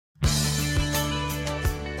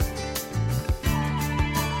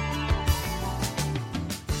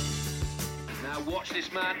watch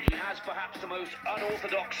this man. He has perhaps the most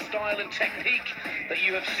unorthodox style and technique that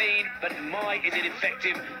you have seen, but my is it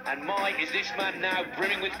effective, and my is this man now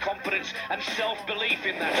brimming with confidence and self-belief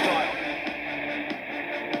in that style.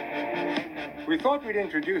 We thought we'd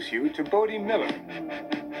introduce you to Bode Miller.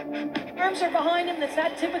 Arms are behind him. That's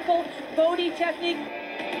that typical Bode technique.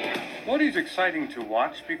 Bode's exciting to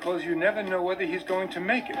watch because you never know whether he's going to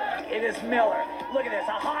make it. It is Miller. Look at this,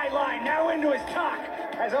 a high line, now into his tuck.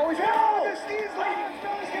 As always, no! The skis leading,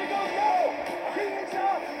 Miller's gonna go, no! He is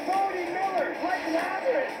up, Bode Miller, like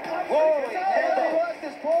Lazarus. Holy, look,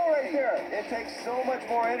 this pole right here. It takes so much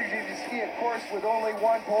more energy to ski a course with only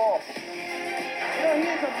one pole. You know,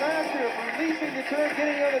 he is a master of releasing the turn,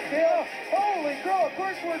 getting on the tail. Holy crow, a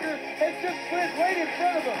course worker has just slid right in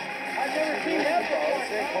front of him. I've never seen that before.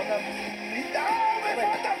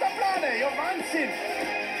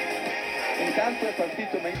 Intanto è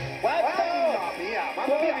partito mamma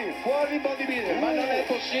mia, fuori Bode Miller, ma non è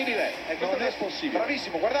possibile, non è possibile.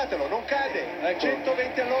 Bravissimo, guardatelo, non cade,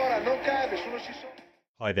 120 all'ora, non cade, solo si sono.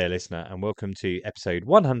 Hi there, listener, and welcome to episode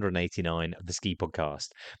 189 of the Ski Podcast.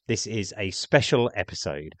 This is a special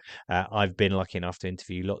episode. I've been lucky enough to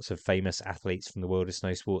interview lots of famous athletes from the world of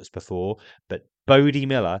snow sports before, but Bode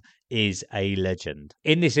Miller is a legend.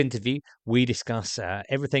 In this interview, we discuss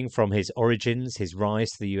everything from his origins, his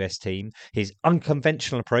rise to the US team, his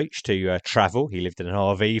unconventional approach to travel. He lived in an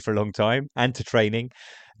RV for a long time, and to training.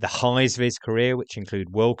 The highs of his career, which include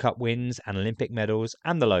World Cup wins and Olympic medals,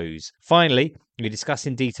 and the lows. Finally, we discuss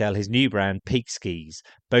in detail his new brand, Peak Skis.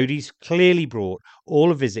 Bode's clearly brought all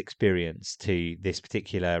of his experience to this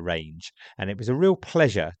particular range, and it was a real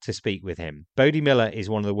pleasure to speak with him. Bode Miller is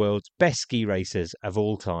one of the world's best ski racers of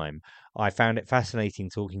all time. I found it fascinating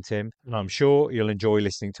talking to him, and I'm sure you'll enjoy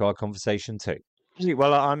listening to our conversation too.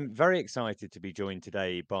 Well, I'm very excited to be joined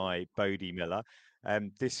today by Bode Miller.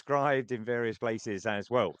 Described in various places as,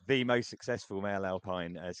 well, the most successful male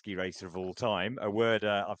alpine ski racer of all time, a word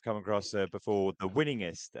I've come across before, the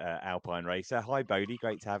winningest alpine racer. Hi, Bode,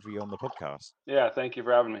 great to have you on the podcast. Yeah, thank you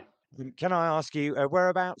for having me. Can I ask you,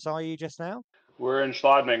 whereabouts are you just now? We're in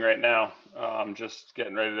Schladming right now. Just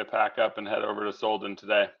getting ready to pack up and head over to Solden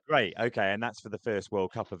today. Great, okay, and that's for the first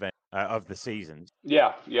World Cup event of the season.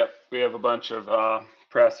 Yeah, yep. We have a bunch of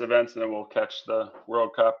press events, and then we'll catch the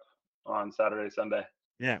World Cup on Saturday, Sunday.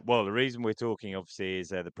 Yeah, well, the reason we're talking, obviously, is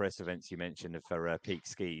the press events you mentioned for Peak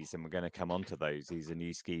Skis, and we're going to come on to those. These are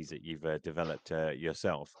new skis that you've developed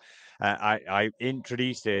yourself. I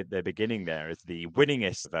introduced it at the beginning there as the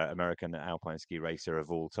winningest American alpine ski racer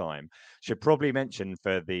of all time. Should probably mention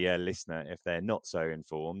for the listener, if they're not so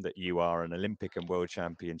informed, that you are an Olympic and World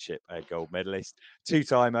Championship gold medalist,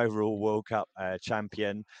 two-time overall World Cup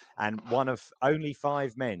champion, and one of only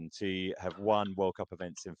 5 men to have won World Cup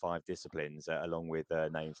events in 5 disciplines, along with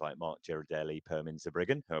names like Mark Girardelli, Permin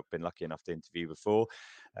Zurbriggen, who I've been lucky enough to interview before,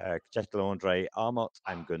 Kjetil-André Aamodt,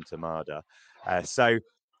 and Gunther Marder. So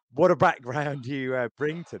what a background you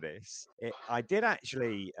bring to this. I did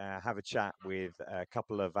actually have a chat with a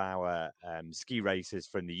couple of our ski racers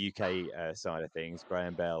from the UK side of things,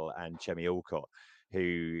 Graham Bell and Chemi Alcott,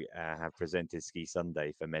 who have presented Ski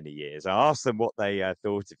Sunday for many years. I asked them what they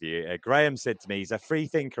thought of you. Graham said to me, he's a free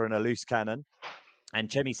thinker and a loose cannon. And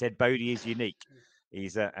Chemi said Bode is unique.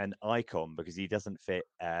 He's an icon because he doesn't fit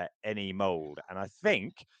any mold. And I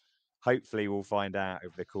think, hopefully, we'll find out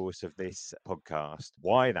over the course of this podcast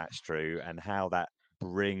why that's true and how that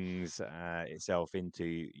brings itself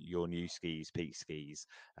into your new skis, Peak Skis,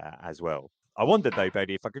 as well. I wondered, though, Bode,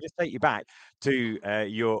 if I could just take you back to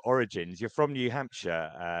your origins. You're from New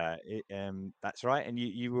Hampshire, that's right, and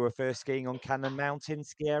you were first skiing on Cannon Mountain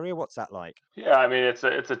ski area. What's that like? Yeah, I mean, it's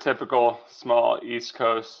a typical small East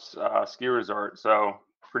Coast ski resort, so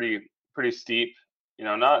pretty steep. You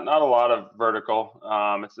know, not a lot of vertical.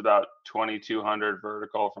 It's about 2,200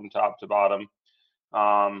 vertical from top to bottom.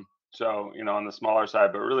 So, you know, on the smaller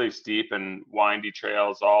side, but really steep and windy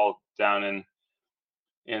trails all down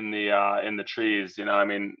in the trees. You know, I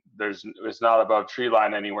mean, it's not above tree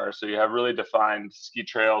line anywhere, so you have really defined ski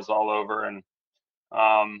trails all over, and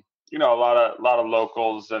you know, a lot of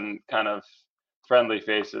locals and kind of friendly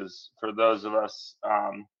faces. For those of us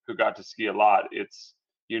who got to ski a lot, it's,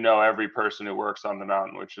 you know, every person who works on the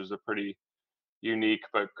mountain, which is a pretty unique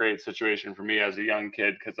but great situation for me as a young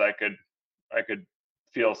kid, because I could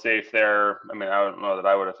feel safe there. I mean, I don't know that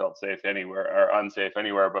I would have felt safe anywhere or unsafe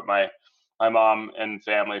anywhere, but my mom and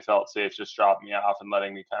family felt safe just dropping me off and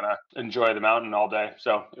letting me kind of enjoy the mountain all day.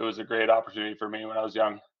 So it was a great opportunity for me when I was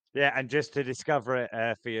young. Yeah, and just to discover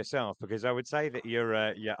it for yourself, because I would say that your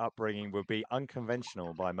upbringing would be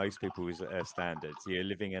unconventional by most people's standards. You're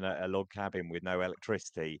living in a log cabin with no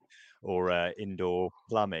electricity or indoor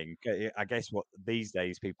plumbing. I guess what these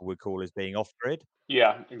days people would call as being off grid.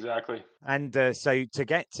 Yeah, exactly. And so to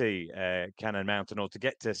get to Cannon Mountain or to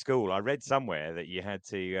get to school, I read somewhere that you had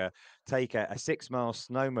to take a 6 mile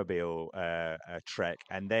snowmobile trek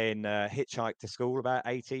and then hitchhike to school about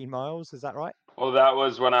 18 miles. Is that right? Well, that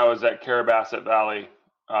was when I was at Carabasset Valley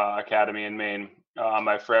Academy in Maine,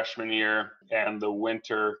 my freshman year and the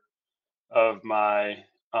winter of my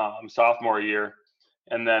sophomore year.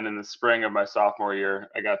 And then in the spring of my sophomore year,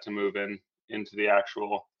 I got to move into the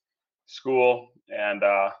actual school, and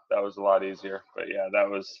that was a lot easier. But yeah, that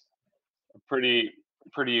was a pretty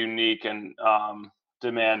unique and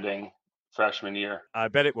demanding freshman year. I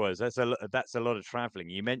bet it was. That's a lot of traveling.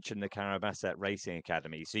 You mentioned the Carabasset Racing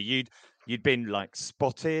Academy, so you'd been like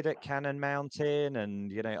spotted at Cannon Mountain,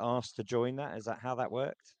 and asked to join that. Is that how that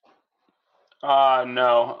worked?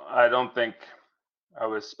 No, I don't think I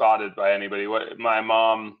was spotted by anybody. What my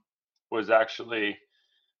mom was actually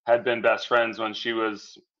had been best friends when she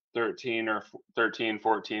was 13 or 13,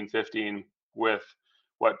 14, 15 with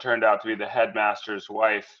what turned out to be the headmaster's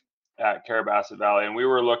wife at Carabasset Valley. And we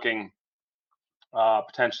were looking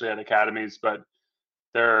potentially at academies, but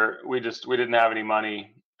we didn't have any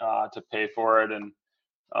money to pay for it. And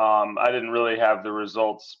I didn't really have the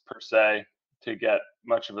results per se to get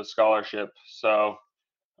much of a scholarship. So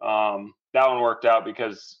that one worked out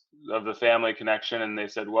because of the family connection. And they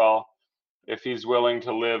said, well, if he's willing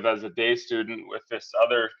to live as a day student with this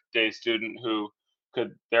other day student who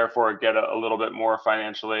could therefore get a little bit more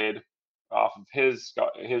financial aid off of his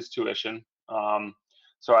tuition.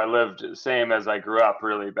 So I lived same as I grew up,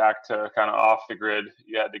 really back to kind of off the grid.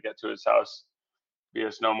 You had to get to his house via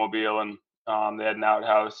snowmobile, and they had an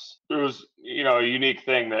outhouse. It was, a unique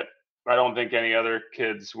thing that I don't think any other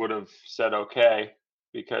kids would have said okay,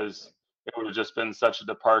 because it would have just been such a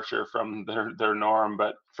departure from their norm.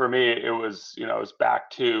 But for me, it was, it was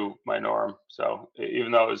back to my norm. So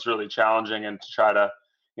even though it was really challenging, and to try to,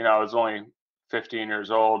 I was only 15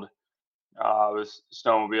 years old. I was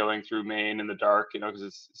snowmobiling through Maine in the dark, because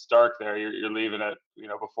it's dark there. You're leaving at,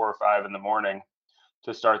 before 5 in the morning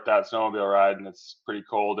to start that snowmobile ride, and it's pretty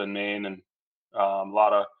cold in Maine, and a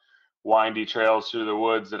lot of windy trails through the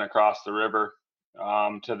woods and across the river,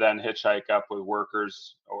 to then hitchhike up with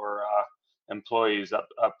workers or employees up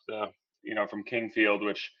the from Kingfield,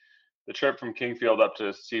 which the trip from Kingfield up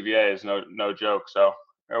to CVA is no joke. So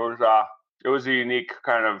it was a unique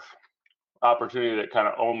kind of opportunity that kind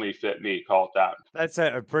of only fit me, call it that. That's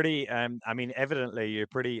a pretty, I mean, evidently you're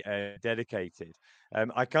pretty dedicated.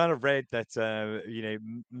 I kind of read that,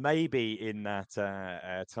 maybe in that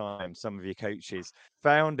time, some of your coaches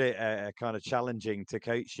found it kind of challenging to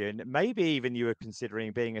coach you. And maybe even you were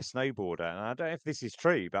considering being a snowboarder. And I don't know if this is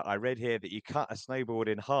true, but I read here that you cut a snowboard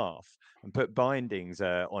in half and put bindings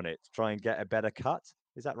on it to try and get a better cut.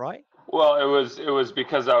 Is that right? Well, it was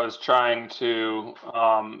because I was trying to.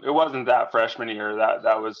 It wasn't that freshman year.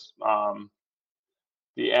 That was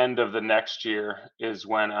the end of the next year is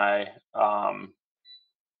when I.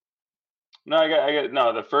 No, I get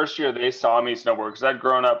no. The first year they saw me snowboard because I'd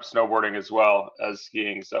grown up snowboarding as well as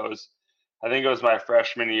skiing. So I think it was my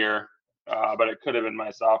freshman year, but it could have been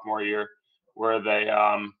my sophomore year, where they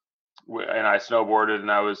and I snowboarded,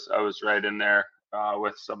 and I was right in there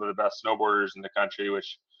with some of the best snowboarders in the country,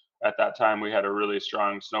 which at that time we had a really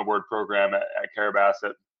strong snowboard program at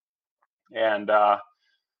Carabasset, and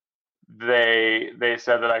they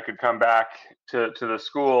said that I could come back to the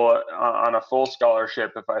school on a full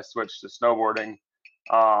scholarship if I switched to snowboarding.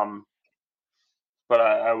 But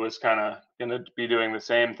I was kind of going to be doing the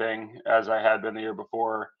same thing as I had been the year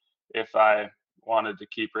before if I wanted to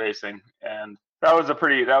keep racing, and that was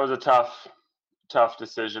a tough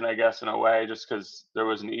decision, I guess, in a way, just because there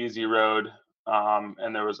was an easy road,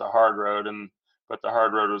 and there was a hard road, but the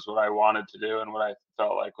hard road was what I wanted to do and what I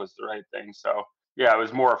felt like was the right thing. So yeah, it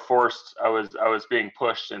was more forced. I was being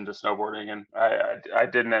pushed into snowboarding, and I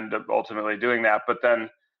didn't end up ultimately doing that. But then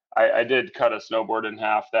I did cut a snowboard in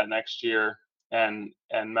half that next year and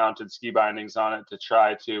mounted ski bindings on it to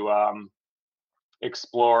try to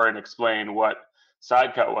explore and explain what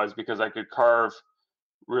side cut was, because I could carve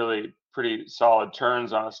really pretty solid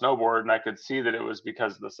turns on a snowboard, and I could see that it was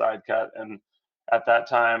because of the side cut. And at that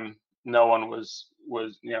time, no one was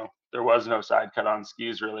there was no side cut on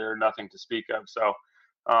skis really, or nothing to speak of. So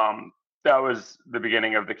that was the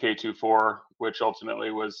beginning of the K24, which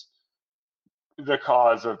ultimately was the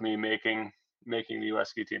cause of me making the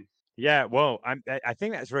U.S. ski team. Yeah, well, I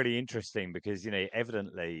think that's really interesting because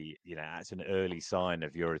evidently, that's an early sign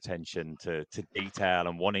of your attention to detail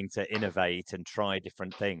and wanting to innovate and try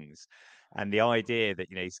different things. And the idea that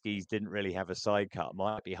skis didn't really have a side cut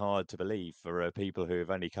might be hard to believe for people who have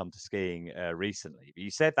only come to skiing recently. But you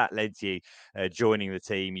said that led to you joining the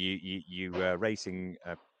team. You racing.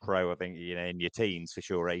 Pro, I think, in your teens for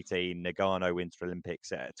sure, 18, Nagano Winter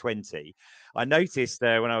Olympics at 20. I noticed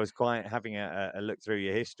when I was having a look through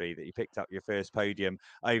your history that you picked up your first podium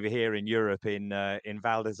over here in Europe in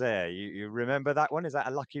Val d'Isere. You remember that one? Is that a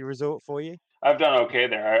lucky resort for you? I've done okay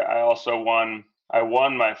there. I also won. I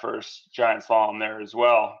won my first giant slalom there as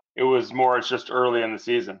well. It was more, it's just early in the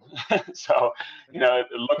season. So, it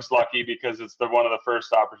looks lucky because it's one of the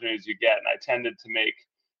first opportunities you get. And I tended to make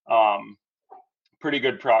pretty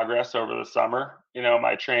good progress over the summer.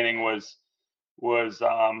 My training was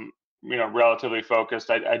relatively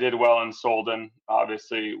focused. I did well in Solden.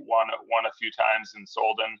 Obviously, won a few times in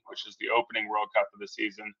Solden, which is the opening World Cup of the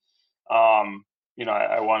season.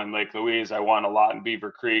 I won in Lake Louise. I won a lot in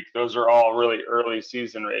Beaver Creek. Those are all really early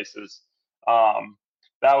season races.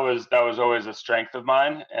 That was always a strength of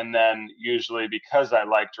mine. And then usually because I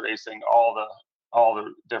liked racing all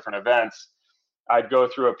the different events, I'd go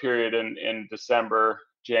through a period in December,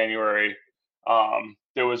 January.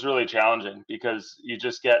 It was really challenging because you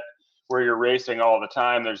just get where you're racing all the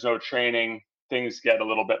time. There's no training. Things get a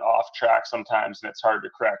little bit off track sometimes, and it's hard to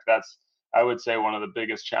correct. That's, I would say, one of the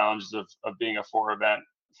biggest challenges of being a 5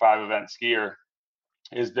 event skier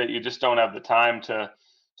is that you just don't have the time to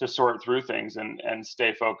sort through things and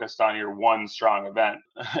stay focused on your one strong event.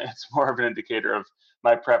 It's more of an indicator of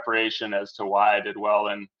my preparation as to why I did well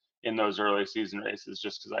in those early season races,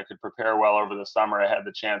 just because I could prepare well over the summer. I had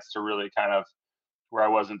the chance to really kind of, where I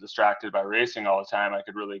wasn't distracted by racing all the time, I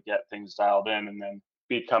could really get things dialed in and then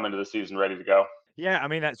be coming to the season ready to go. Yeah, I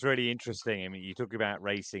mean, that's really interesting. I mean, you talk about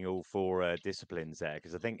racing all four disciplines there,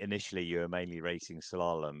 because I think initially you were mainly racing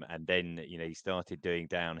slalom and then, you started doing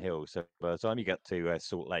downhill. So by the time you got to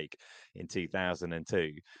Salt Lake in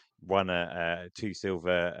 2002, won two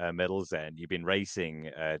silver medals then. You've been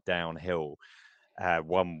racing downhill,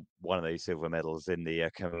 won one of those silver medals in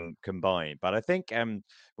the combined. But I think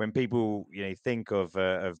when people think of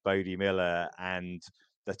Bode Miller and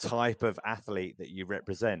the type of athlete that you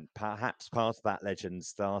represent, perhaps part of that legend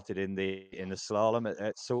started in the slalom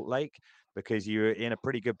at Salt Lake, because you were in a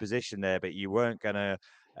pretty good position there, but you weren't going to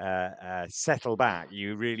settle back.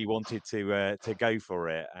 You really wanted to go for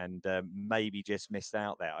it, and maybe just missed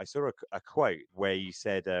out there. I saw a quote where you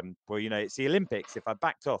said, "Well, it's the Olympics. If I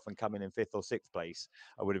backed off and come in fifth or sixth place,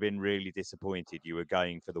 I would have been really disappointed. You were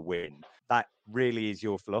going for the win." That really is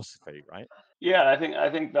your philosophy, right? Yeah, I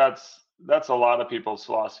think that's a lot of people's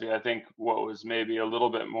philosophy. I think what was maybe a little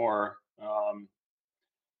bit more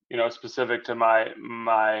specific to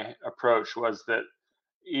my approach was that,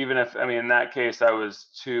 even if, I mean, in that case I was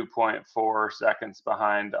 2.4 seconds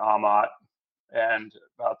behind Amat and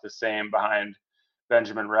about the same behind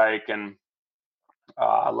Benjamin Reich and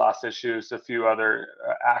Las Issues, a few other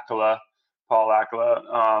Paul Akela,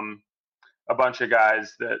 a bunch of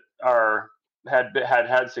guys that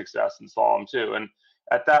had success in slalom too. And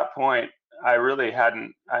at that point, I really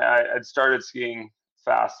hadn't. I'd started skiing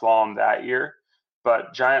fast slalom that year,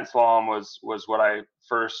 but giant slalom was what I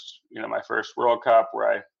first, my first World Cup,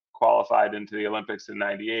 where I qualified into the Olympics in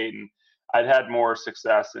 '98, and I'd had more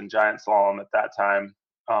success in giant slalom at that time,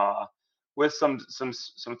 with some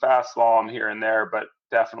fast slalom here and there, but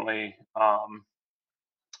definitely,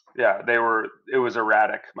 yeah, it was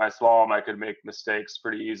erratic. My slalom, I could make mistakes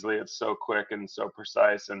pretty easily. It's so quick and so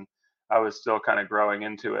precise, and I was still kind of growing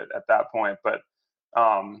into it at that point. But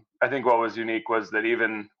I think what was unique was that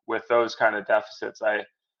even with those kind of deficits,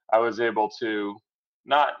 I was able to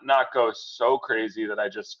not go so crazy that I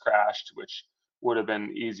just crashed, which would have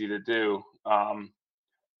been easy to do.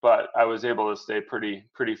 But I was able to stay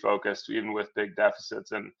pretty focused even with big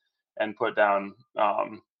deficits, and put down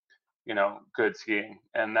good skiing.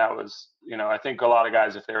 And that was, I think a lot of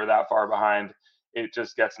guys, if they were that far behind, it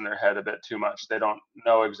just gets in their head a bit too much. They don't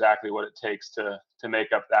know exactly what it takes to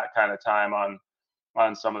make up that kind of time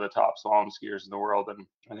on some of the top slalom skiers in the world. And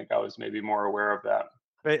I think I was maybe more aware of that.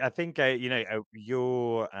 But I think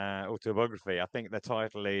your autobiography. I think the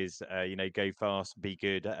title is "Go Fast, Be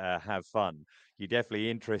Good, Have Fun." You're definitely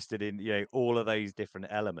interested in all of those different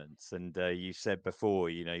elements, and you said before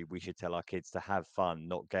we should tell our kids to have fun,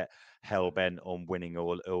 not get hell bent on winning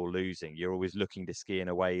or losing. You're always looking to ski in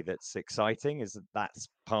a way that's exciting. That's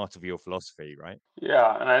part of your philosophy, right?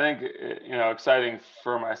 Yeah, and I think exciting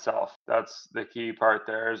for myself. That's the key part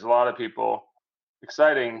there. There's a lot of people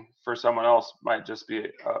exciting for someone else might just be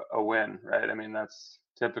a win, right? I mean, that's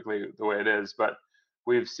typically the way it is, but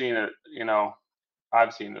we've seen it,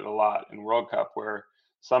 I've seen it a lot in World Cup where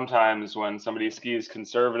sometimes when somebody skis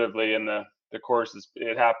conservatively in the courses,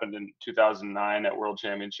 it happened in 2009 at World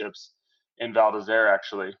Championships in Val d'Isere,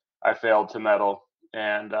 actually. I failed to medal,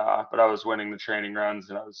 and but I was winning the training runs,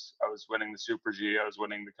 and I was winning the Super G. I was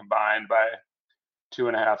winning the combined by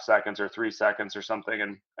 2.5 seconds or 3 seconds or something,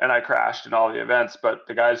 and I crashed in all the events. But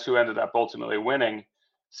the guys who ended up ultimately winning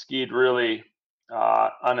skied really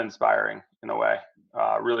uninspiring in a way,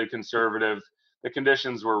 really conservative. The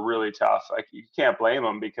conditions were really tough. Like, you can't blame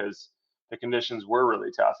them because the conditions were really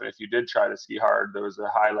tough, and if you did try to ski hard, there was a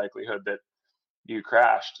high likelihood that you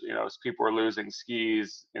crashed. As people were losing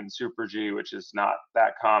skis in Super G, which is not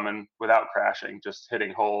that common without crashing, just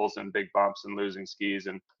hitting holes and big bumps and losing skis.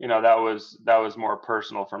 And that was more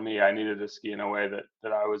personal for me. I needed to ski in a way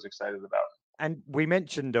that I was excited about. And we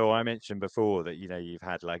mentioned, or I mentioned before, that you've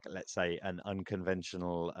had, like, let's say, an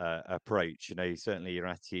unconventional approach. Certainly your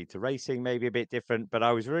attitude to racing may be a bit different, but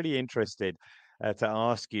I was really interested to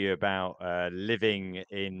ask you about living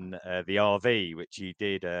in the RV, which you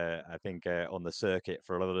did, I think, on the circuit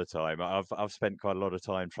for a lot of the time. I've spent quite a lot of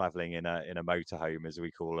time traveling in a motorhome, as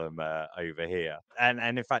we call them over here. And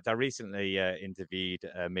in fact, I recently interviewed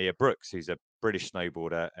Mia Brooks, who's a British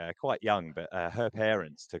snowboarder, quite young, but her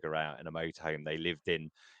parents took her out in a motorhome. They lived in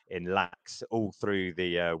Lax all through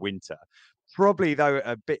the winter. Probably, though,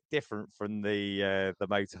 a bit different from the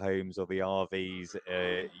motorhomes or the RVs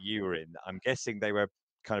you were in. I'm guessing they were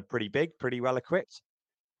kind of pretty big, pretty well equipped.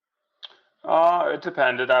 It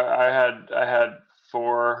depended. I had 4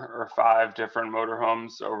 or 5 different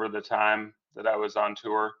motorhomes over the time that I was on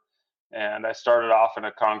tour, and I started off in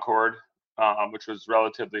a Concorde, which was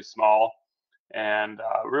relatively small and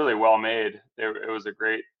really well made. It was a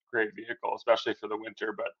great vehicle, especially for the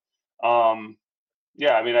winter. But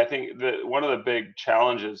yeah, I mean, I think that one of the big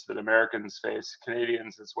challenges that Americans face,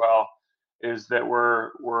 Canadians as well, is that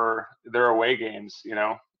they're away games.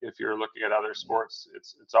 If you're looking at other sports,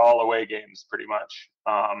 it's all away games pretty much,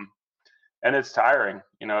 and it's tiring.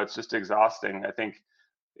 It's just exhausting. I think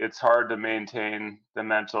it's hard to maintain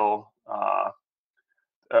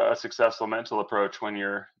a successful mental approach when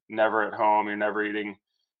you're never at home, you're never eating,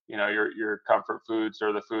 your comfort foods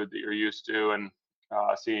or the food that you're used to, and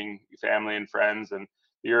seeing family and friends. And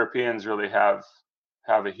the Europeans really have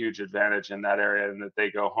a huge advantage in that area, and that they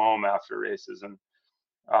go home after races and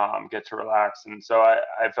get to relax. And so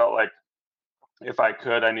I felt like if I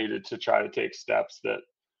could, I needed to try to take steps that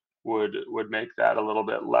would make that a little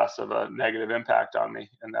bit less of a negative impact on me,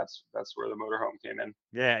 and that's where the motorhome came in.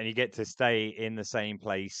 Yeah, and you get to stay in the same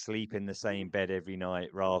place, sleep in the same bed every night,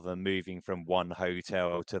 rather than moving from one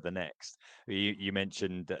hotel to the next. You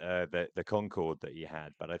mentioned the Concorde that you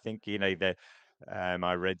had, but I think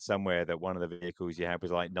I read somewhere that one of the vehicles you had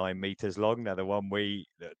was like 9 meters long. Now the one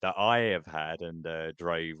that I have had and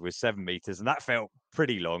drove was 7 meters, and that felt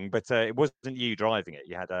pretty long. But it wasn't you driving it.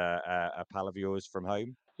 You had a pal of yours from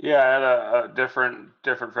home. Yeah, I had a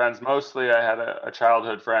different friends. Mostly, I had a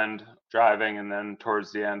childhood friend driving, and then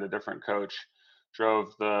towards the end, a different coach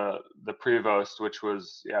drove the Prevost, which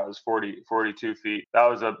was, it was 42 feet. That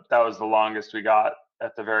was the longest we got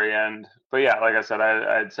at the very end. But yeah, like I said,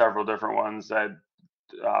 I had several different ones. I had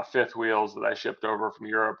fifth wheels that I shipped over from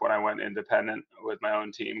Europe when I went independent with my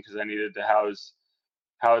own team, because I needed to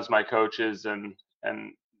house my coaches and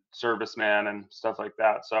serviceman and stuff like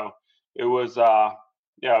that. So it was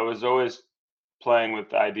yeah, I was always playing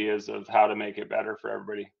with ideas of how to make it better for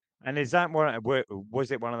everybody. And is that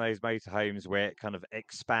was it one of those motorhomes where it kind of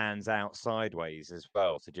expands out sideways as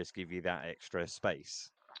well to just give you that extra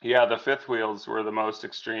space? Yeah, the fifth wheels were the most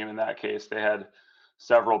extreme in that case. They had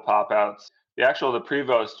several pop outs. The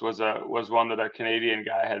Prevost was one that a Canadian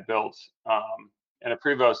guy had built, and a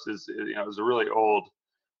Prevost is a really old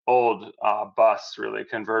bus, really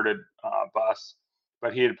converted bus.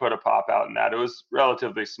 But he had put a pop out in that. It was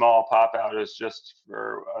relatively small pop out. It was just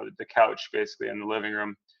for the couch, basically, in the living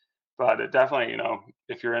room. But it definitely,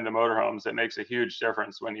 if you're into motorhomes, it makes a huge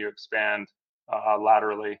difference when you expand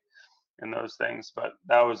laterally in those things. But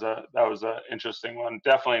that was a interesting one.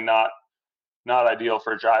 Definitely not ideal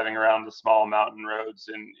for driving around the small mountain roads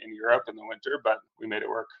in Europe in the winter, but we made it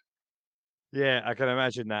work. Yeah, I can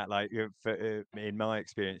imagine that. Like, in my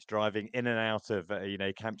experience, driving in and out of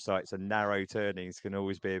campsites and narrow turnings can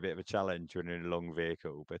always be a bit of a challenge when you're in a long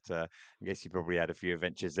vehicle. But I guess you probably had a few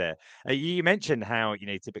adventures there. You mentioned how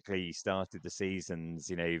typically you started the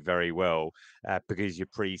seasons very well because your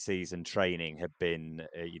pre-season training had been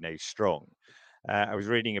strong. I was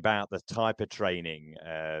reading about the type of training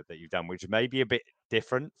that you've done, which may be a bit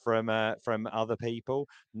different from other people,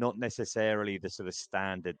 not necessarily the sort of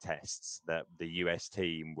standard tests that the US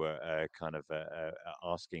team were kind of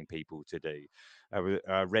asking people to do.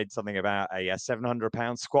 I read something about a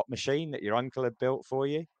 700-pound squat machine that your uncle had built for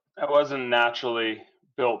you. I wasn't naturally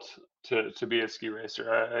built to be a ski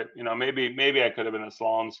racer. Maybe I could have been a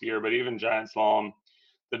slalom skier, but even giant slalom,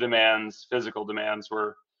 the physical demands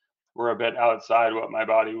were a bit outside what my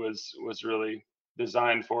body was really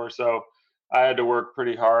designed for. So I had to work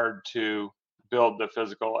pretty hard to build the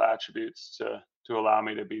physical attributes to allow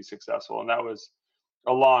me to be successful, and that was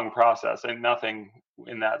a long process. And nothing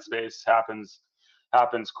in that space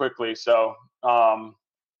happens quickly. So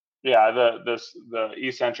yeah, the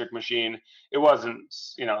eccentric machine, it wasn't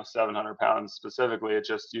 700 pounds specifically. It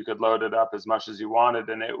just, you could load it up as much as you wanted,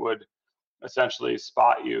 and it would essentially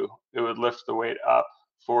spot you. It would lift the weight up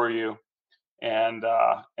for you, and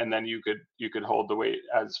then you could hold the weight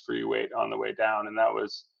as free weight on the way down. And that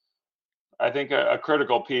was, I think, a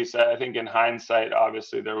critical piece. I think in hindsight,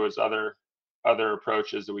 obviously there was other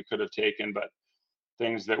approaches that we could have taken, but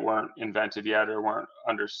things that weren't invented yet or weren't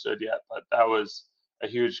understood yet. But that was a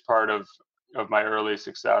huge part of my early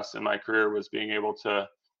success in my career, was being able to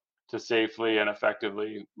safely and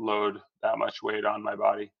effectively load that much weight on my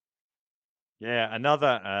body. Yeah,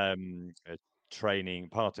 another training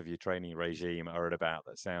part of your training regime I read about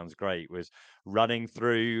that sounds great was running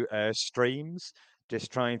through streams,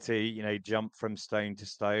 just trying to jump from stone to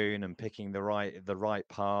stone and picking the right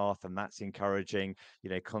path, and that's encouraging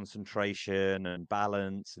concentration and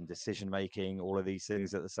balance and decision making, all of these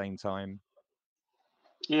things at the same time.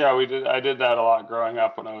 Yeah, I did that a lot growing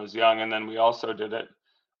up when I was young, and then we also did it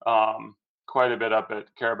quite a bit up at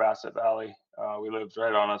Carabasset Valley. We lived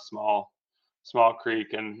right on a small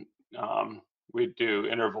creek, and we'd do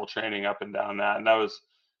interval training up and down that, and that was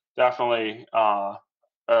definitely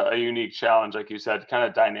a unique challenge, like you said, kind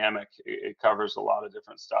of dynamic. It covers a lot of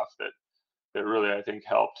different stuff that really, I think,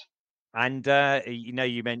 helped. And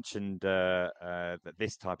you mentioned that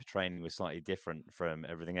this type of training was slightly different from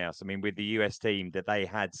everything else. I mean, with the US team, that they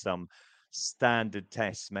had some standard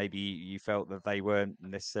tests, maybe you felt that they weren't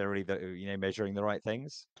necessarily measuring the right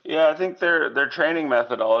things? Yeah, I think their training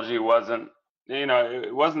methodology wasn't,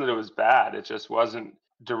 it wasn't that it was bad. It just wasn't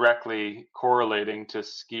directly correlating to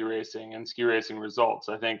ski racing and ski racing results.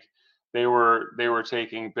 I think they were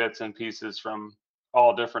taking bits and pieces from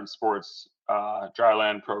all different sports,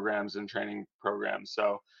 dryland programs and training programs.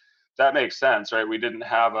 So that makes sense, right? We didn't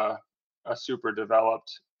have a super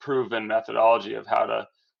developed, proven methodology of how to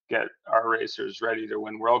get our racers ready to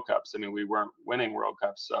win World Cups. I mean, we weren't winning World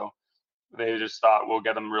Cups, so they just thought we'll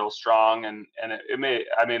get them real strong, and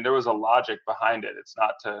there was a logic behind it. It's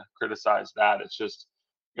not to criticize that. It's just,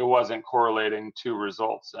 it wasn't correlating to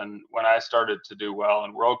results. And when I started to do well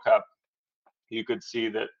in World Cup, you could see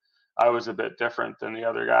that I was a bit different than the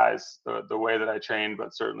other guys, the way that I trained,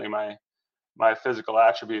 but certainly my physical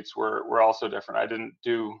attributes were also different. I didn't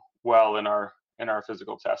do well in our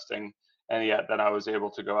physical testing, and yet then I was able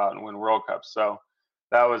to go out and win World Cups. So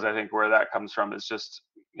that was, I think, where that comes from. Is just,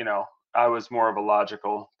 I was more of a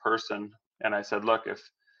logical person, and I said, look,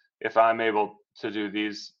 if I'm able to do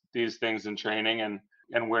these things in training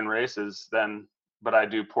and win races, then, but I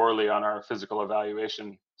do poorly on our physical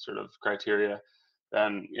evaluation sort of criteria,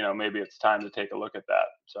 then maybe it's time to take a look at that.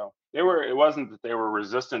 So it wasn't that they were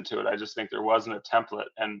resistant to it. I just think there wasn't a template,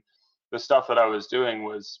 and the stuff that I was doing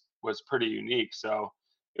was pretty unique. So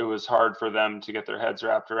it was hard for them to get their heads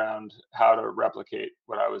wrapped around how to replicate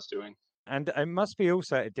what I was doing. And it must be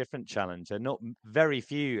also a different challenge. There are not very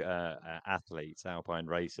few athletes, alpine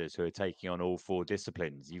racers, who are taking on all four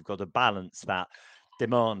disciplines. You've got to balance that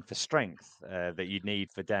demand for strength that you need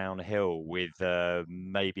for downhill with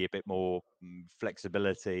maybe a bit more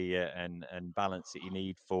flexibility and balance that you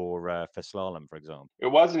need for slalom, for example. It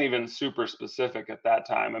wasn't even super specific at that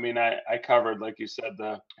time. I mean, I covered, like you said,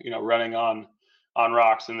 the running on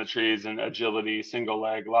rocks in the trees and agility, single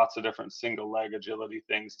leg, lots of different single leg agility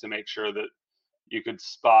things to make sure that you could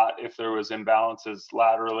spot if there was imbalances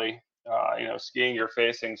laterally. Skiing, you're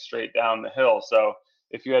facing straight down the hill, so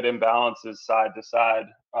if you had imbalances side to side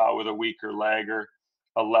with a weaker leg or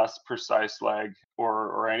a less precise leg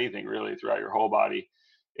or anything really throughout your whole body,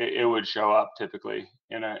 it would show up typically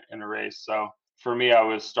in a race. So for me, I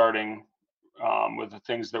was starting with the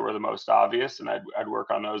things that were the most obvious, and I'd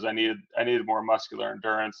work on those. I needed more muscular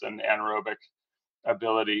endurance and anaerobic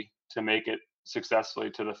ability to make it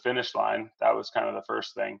successfully to the finish line. That was kind of the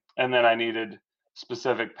first thing. And then I needed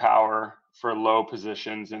specific power for low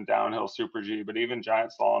positions in downhill super G, but even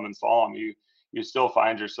giant slalom and slalom, you still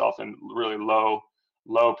find yourself in really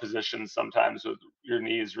low positions sometimes with your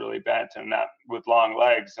knees really bent, and that with long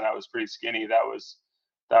legs, and I was pretty skinny. That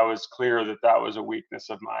was clear that that was a weakness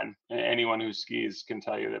of mine. And anyone who skis can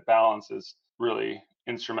tell you that balance is really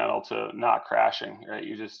instrumental to not crashing, right?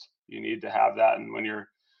 You need to have that, and when you're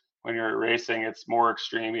racing, it's more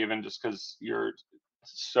extreme, even just because you're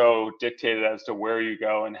so dictated as to where you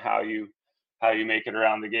go and how you make it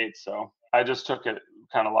around the gates. So I just took it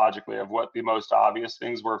kind of logically of what the most obvious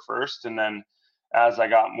things were first, and then as I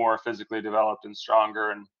got more physically developed and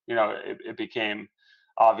stronger, and it became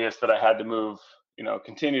obvious that I had to move,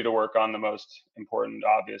 continue to work on the most important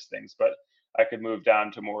obvious things, but I could move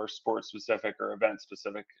down to more sport specific or event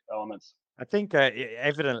specific elements. I think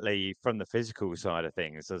evidently from the physical side of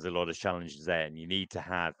things, there's a lot of challenges there, and you need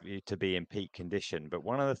to be in peak condition. But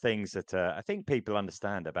one of the things that I think people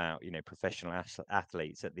understand about professional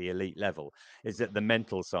athletes at the elite level is that the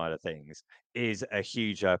mental side of things is a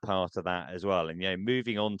huge part of that as well. And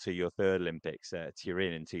moving on to your third Olympics,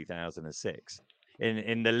 Turin in 2006.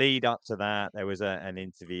 In the lead up to that, there was an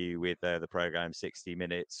interview with the program 60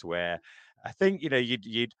 Minutes where I think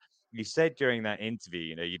you said during that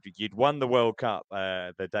interview, you'd won the World Cup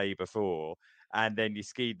the day before, and then you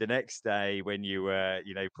skied the next day when you were,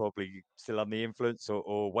 probably still under the influence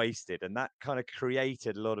or wasted, and that kind of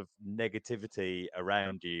created a lot of negativity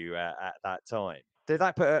around you at that time. Did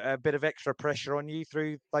that put a bit of extra pressure on you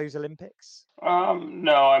through those Olympics?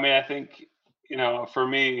 No, I mean, I think for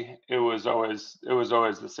me, it was always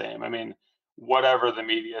the same. I mean, whatever the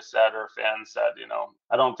media said or fans said,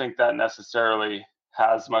 I don't think that necessarily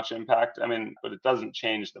has much impact. I mean, but it doesn't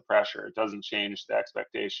change the pressure. It doesn't change the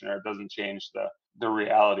expectation, or it doesn't change the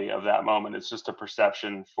reality of that moment. It's just a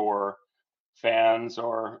perception for fans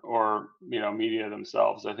or media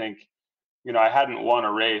themselves. I think I hadn't won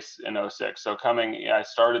a race in '06, so I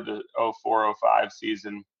started the '04-'05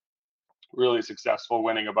 season really successful,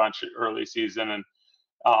 winning a bunch early season, and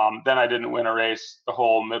then I didn't win a race the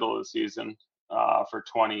whole middle of the season for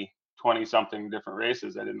 20 something different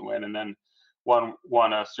races. I didn't win, and then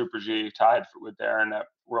won a Super G, tied with Darren at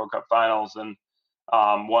World Cup finals, and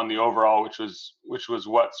won the overall, which was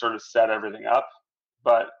what sort of set everything up.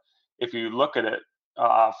 But if you look at it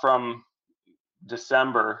from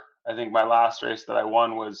December, I think my last race that I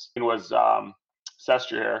won was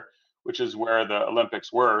Sestriere, which is where the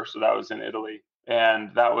Olympics were. So that was in Italy,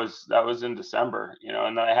 and that was in December,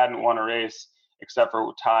 and then I hadn't won a race except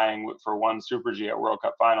for tying for one Super G at World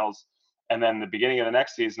Cup finals. And then the beginning of the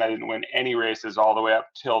next season, I didn't win any races all the way up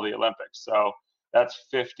till the Olympics. So that's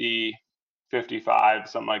 50, 55,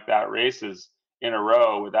 something like that, races in a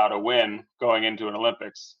row without a win going into an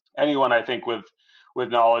Olympics. Anyone, I think, with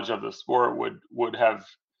knowledge of the sport would have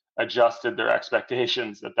adjusted their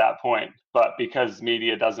expectations at that point. But because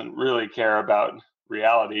media doesn't really care about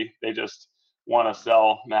reality, they just want to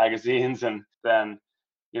sell magazines, and then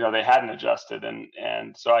they hadn't adjusted,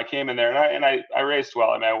 and so I came in there, and I raced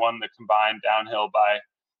well. I mean, I won the combined downhill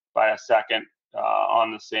by a second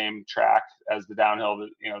on the same track as the downhill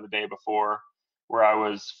the day before, where I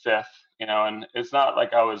was fifth. And it's not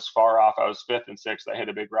like I was far off. I was fifth and sixth. I hit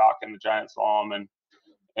a big rock in the giant slalom,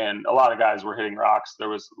 and a lot of guys were hitting rocks. There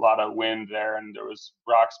was a lot of wind there, and there was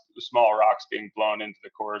small rocks being blown into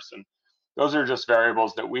the course, and those are just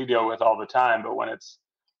variables that we deal with all the time. But when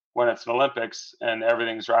it's an Olympics and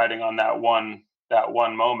everything's riding on that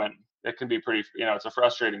one moment, it can be pretty, it's a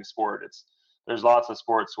frustrating sport. There's lots of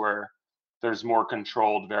sports where there's more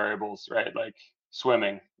controlled variables, right? Like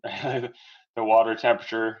swimming, the water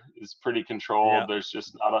temperature is pretty controlled. Yeah.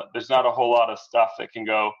 There's not a whole lot of stuff that can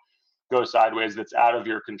go sideways that's out of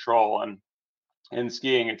your control. And in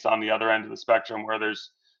skiing, it's on the other end of the spectrum, where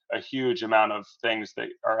there's a huge amount of things that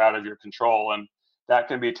are out of your control, and that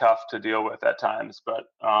can be tough to deal with at times. But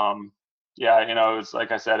yeah, it was,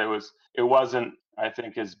 like I said, it wasn't, I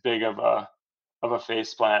think, as big of a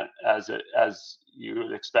face plant as you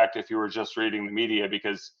would expect if you were just reading the media,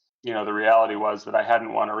 because the reality was that I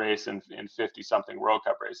hadn't won a race in 50 something World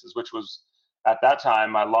Cup races, which was at that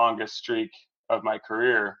time my longest streak of my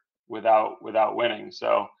career without winning.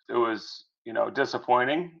 So it was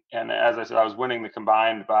disappointing. And as I said, I was winning the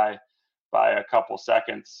combined by a couple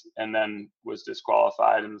seconds, and then was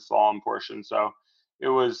disqualified in the slalom portion. So it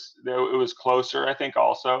was closer, I think,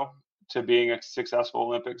 also to being a successful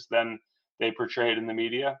Olympics than they portrayed in the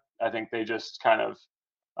media. I think they just kind of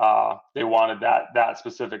they wanted that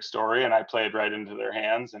specific story, and I played right into their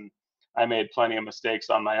hands, and I made plenty of mistakes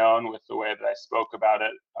on my own with the way that I spoke about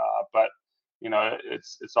it. But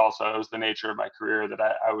it's also, it was the nature of my career that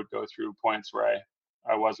I would go through points where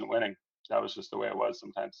I wasn't winning. That was just the way it was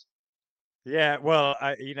sometimes. Yeah, well,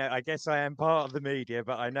 I guess I am part of the media,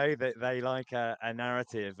 but I know that they like a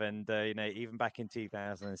narrative, and even back in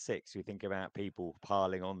 2006, we think about people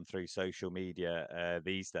piling on through social media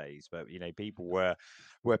these days, but people were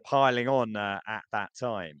piling on at that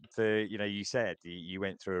time. You said you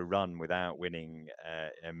went through a run without winning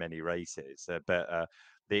many races, but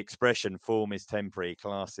the expression "form is temporary,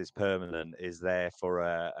 class is permanent" is there for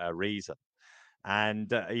a reason.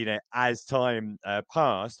 And as time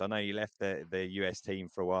passed, I know you left the US team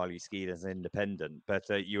for a while. You skied as an independent, but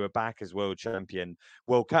you were back as World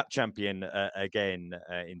Cup champion again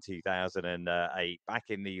in 2008. Back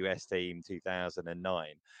in the US team 2009,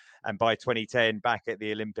 and by 2010, back at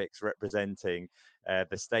the Olympics representing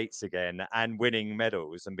the States again and winning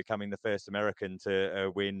medals and becoming the first American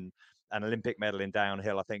to win an Olympic medal in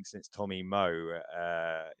downhill, I think, since Tommy Moe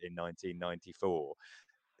in 1994.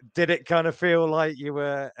 Did it kind of feel like you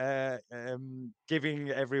were giving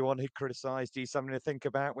everyone who criticized you something to think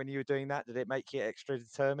about when you were doing that? Did it make you extra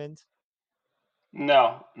determined?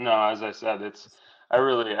 No, no, as I said,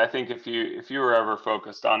 I think if you were ever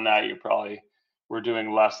focused on that, you probably were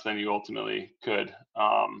doing less than you ultimately could.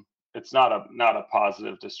 It's not a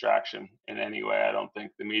positive distraction in any way. I don't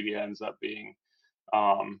think the media ends up being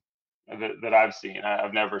um, that I've seen.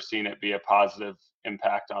 I've never seen it be a positive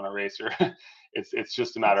impact on a racer. It's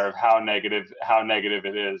just a matter of how negative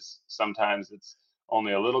it is. Sometimes it's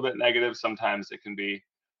only a little bit negative. Sometimes it can be,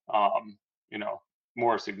 um, you know,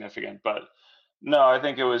 more significant. But no, I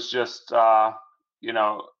think it was just you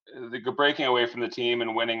know breaking away from the team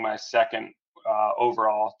and winning my second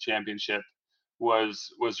overall championship was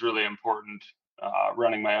really important.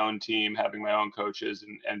 Running my own team, having my own coaches,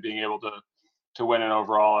 and being able to win an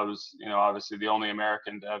overall. I was, obviously the only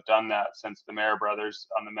American to have done that since the Mayer brothers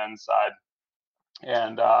on the men's side,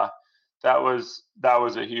 and that was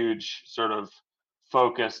a huge sort of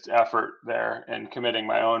focused effort there, and committing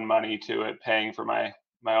my own money to it, paying for my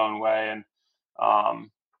own way, and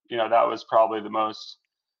um, that was probably the most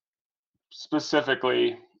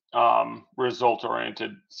specifically result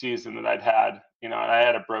oriented season that I'd had. And I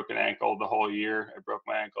had a broken ankle the whole year. I broke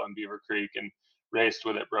my ankle in Beaver Creek and raced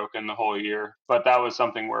with it broken the whole year. But that was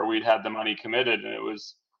something where we'd had the money committed, and it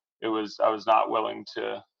was I was not willing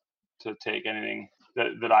to take anything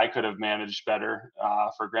that I could have managed better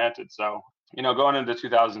for granted. So going into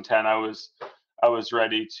 2010, I was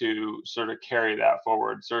ready to sort of carry that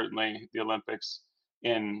forward. Certainly, the Olympics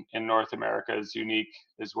in North America is unique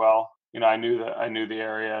as well. I knew the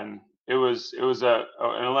area, and it was an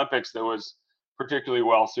Olympics that was particularly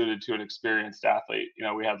well suited to an experienced athlete.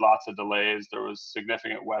 We had lots of delays. There was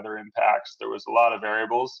significant weather impacts. There was a lot of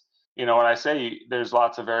variables. When I say there's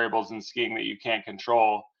lots of variables in skiing that you can't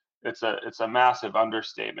control, it's a massive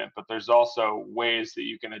understatement. But there's also ways that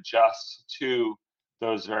you can adjust to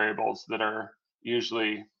those variables that are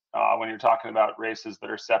usually when you're talking about races that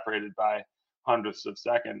are separated by hundredths of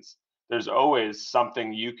seconds, there's always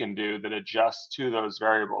something you can do that adjusts to those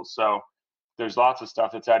variables. So there's lots of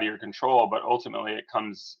stuff that's out of your control, but ultimately it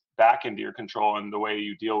comes back into your control in the way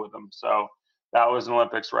you deal with them. So that was an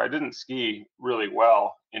Olympics where I didn't ski really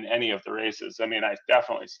well in any of the races. I mean, I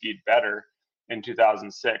definitely skied better in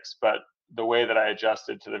 2006, but the way that I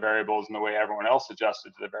adjusted to the variables and the way everyone else adjusted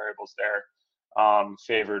to the variables there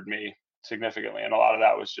favored me significantly. And a lot of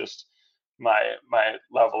that was just my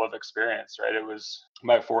level of experience, right? It was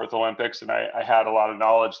my fourth Olympics, and I had a lot of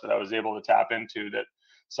knowledge that I was able to tap into that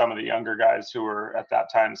some of the younger guys who were at that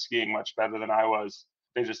time skiing much better than I was,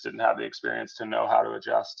 they just didn't have the experience to know how to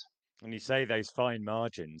adjust. When you say those fine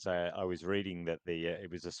margins, I was reading that it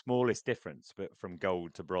was the smallest difference, but from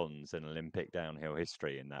gold to bronze in Olympic downhill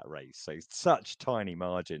history in that race. So such tiny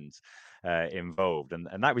margins involved,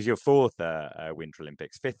 and that was your fourth Winter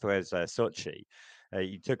Olympics. Fifth was Sochi.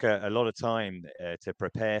 You took a lot of time to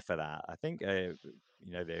prepare for that. I think there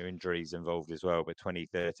are injuries involved as well, but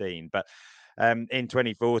 2013. But in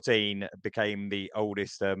 2014, became the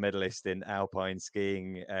oldest medalist in alpine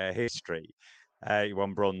skiing history. You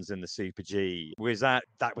won bronze in the Super G. Was that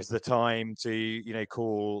was the time to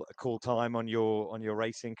call time on your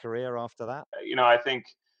racing career after that? I think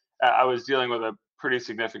I was dealing with a pretty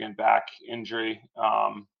significant back injury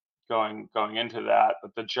going into that,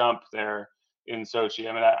 but the jump there in Sochi,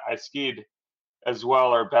 I mean, I skied as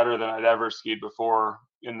well or better than I'd ever skied before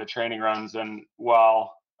in the training runs. And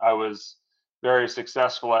while I was very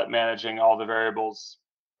successful at managing all the variables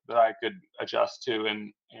that I could adjust to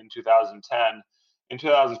in 2010, in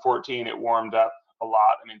 2014 it warmed up a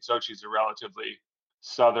lot. I mean, Sochi's a relatively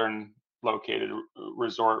southern located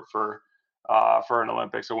resort for an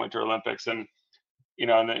Olympics, a Winter Olympics, and in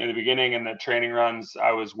the beginning in the training runs,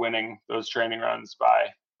 I was winning those training runs by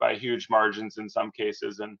by huge margins in some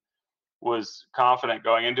cases, and was confident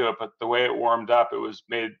going into it. But the way it warmed up, it was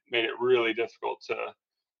made it really difficult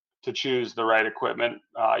to choose the right equipment.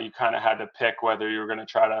 You kind of had to pick whether you were going to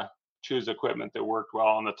try to choose equipment that worked well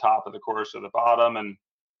on the top of the course or the bottom. And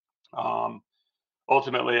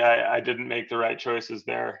ultimately, I didn't make the right choices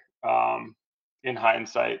there in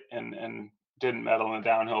hindsight, and didn't medal in the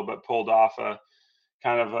downhill, but pulled off a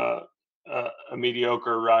kind of a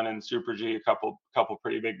mediocre run in Super G, a couple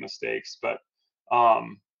pretty big mistakes. But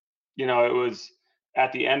it was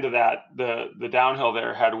at the end of that, the downhill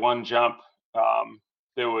there had one jump.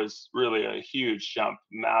 There was really a huge jump,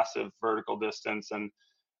 massive vertical distance, and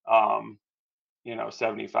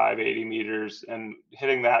 75, 80 meters, and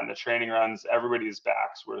hitting that in the training runs, everybody's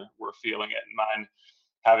backs were feeling it. And mine,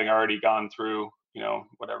 having already gone through,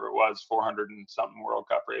 whatever it was, 400 and something World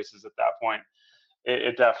Cup races at that point,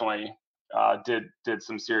 it definitely did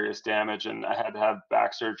some serious damage. And I had to have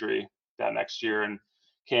back surgery that next year, and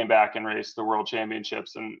came back and raced the World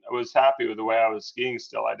Championships. And I was happy with the way I was skiing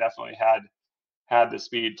still. I definitely had the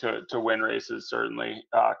speed to win races, certainly.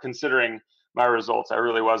 Considering my results, I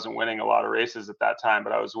really wasn't winning a lot of races at that time,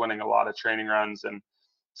 but I was winning a lot of training runs, and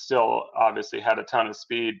still obviously had a ton of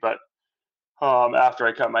speed. But after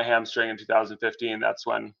I cut my hamstring in 2015, that's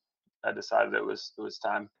when I decided it was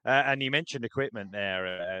time. And you mentioned equipment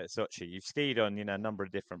there, Sochi. You've skied on a number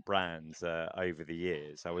of different brands over the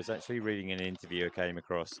years. I was actually reading an interview I came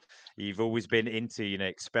across. You've always been into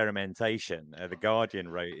experimentation. The Guardian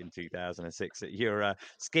wrote in 2006 that you're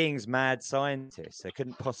skiing's mad scientist. There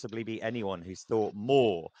couldn't possibly be anyone who's thought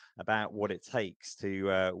more about what it takes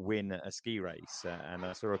to win a ski race. And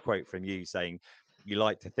I saw a quote from you saying you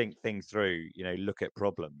like to think things through, look at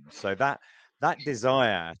problems. So that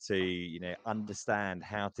desire to understand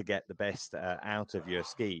how to get the best out of your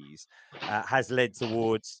skis has led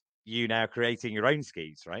towards you now creating your own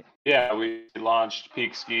skis, right? Yeah, we launched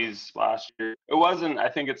Peak Skis last year. It wasn't, I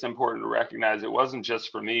think it's important to recognize, it wasn't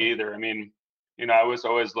just for me either. I mean, I was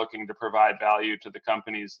always looking to provide value to the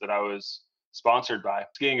companies that I was sponsored by.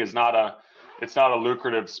 Skiing is not a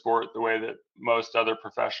lucrative sport the way that most other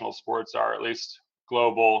professional sports are, at least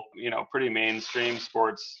global, pretty mainstream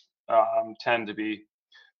sports tend to be.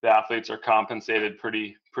 The athletes are compensated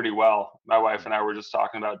pretty well. My wife and I were just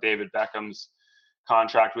talking about David Beckham's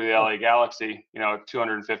contract with the LA Galaxy,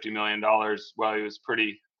 $250 million. Well, he was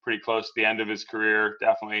pretty close to the end of his career,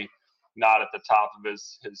 definitely not at the top of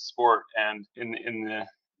his sport. And in the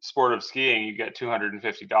sport of skiing, you get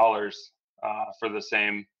 $250 for the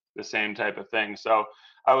same type of thing. So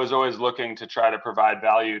I was always looking to try to provide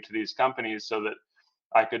value to these companies so that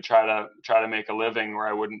I could try to make a living where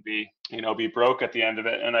I wouldn't be broke at the end of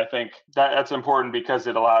it. And I think that's important because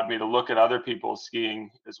it allowed me to look at other people's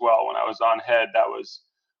skiing as well. When I was on head, that was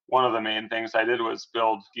one of the main things I did, was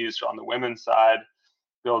build skis on the women's side,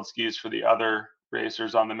 build skis for the other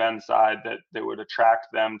racers on the men's side that would attract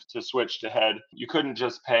them to switch to head. You couldn't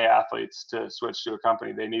just pay athletes to switch to a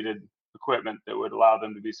company. They needed equipment that would allow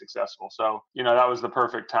them to be successful. So, that was the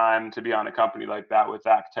perfect time to be on a company like that with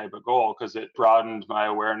that type of goal, because it broadened my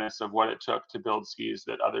awareness of what it took to build skis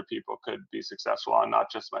that other people could be successful on,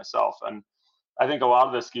 not just myself. And I think a lot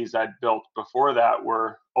of the skis I'd built before that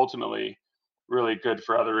were ultimately really good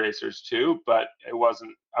for other racers too, but I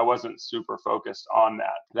wasn't super focused on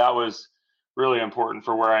that. That was really important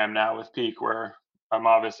for where I am now with Peak, where I'm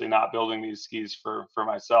obviously not building these skis for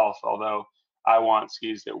myself, although I want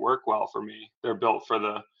skis that work well for me. They're built for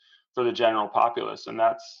the general populace. And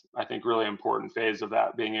that's, I think, really important phase of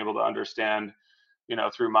that, being able to understand,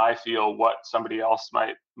 through my feel, what somebody else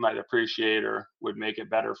might appreciate or would make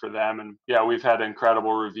it better for them. And yeah, we've had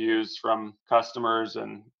incredible reviews from customers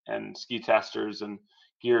and ski testers and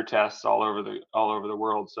gear tests all over the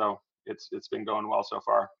world. So it's been going well so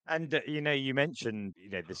far. And you mentioned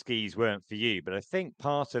the skis weren't for you, but I think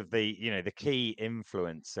part of the the key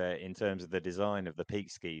influence in terms of the design of the Peak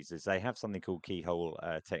skis is they have something called keyhole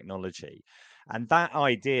technology, and that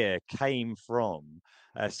idea came from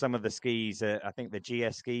some of the skis. I think the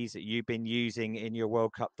GS skis that you've been using in your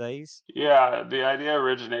World Cup days. Yeah, the idea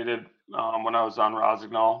originated when I was on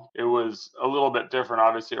Rosignol. It was a little bit different.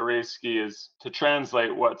 Obviously, a race ski is to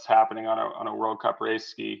translate what's happening on a World Cup race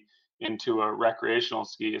ski into a recreational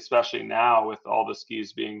ski, especially now with all the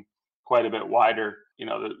skis being quite a bit wider.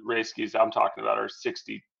 The race skis I'm talking about are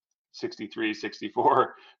 60, 63,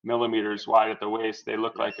 64 millimeters wide at the waist. They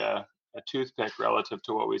look like a toothpick relative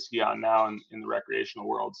to what we ski on now in the recreational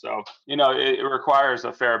world. So, it requires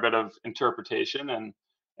a fair bit of interpretation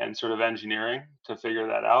and sort of engineering to figure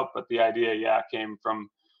that out. But the idea, came from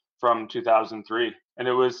 2003. And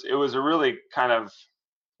it was a really kind of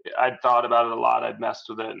I'd thought about it a lot. I'd messed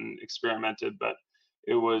with it and experimented, but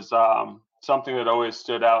it was something that always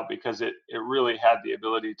stood out because it really had the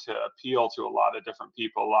ability to appeal to a lot of different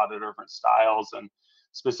people, a lot of different styles, and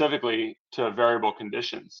specifically to variable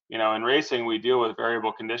conditions. You know, in racing, we deal with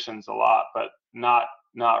variable conditions a lot, but not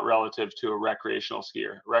relative to a recreational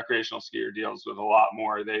skier. A recreational skier deals with a lot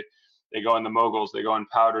more. They go in the moguls, they go in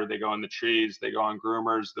powder, they go in the trees, they go on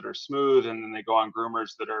groomers that are smooth, and then they go on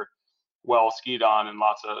groomers that are well skied on and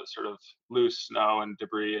lots of sort of loose snow and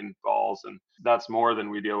debris and balls, and that's more than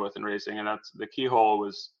we deal with in racing. And that's the keyhole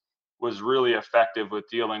was really effective with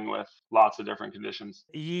dealing with lots of different conditions.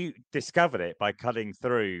 You discovered it by cutting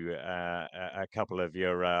through a couple of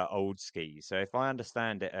your old skis. So if I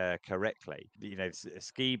understand it correctly, you know, a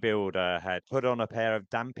ski builder had put on a pair of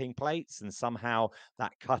damping plates, and somehow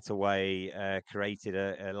that cutaway created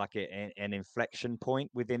an inflection point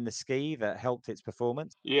within the ski that helped its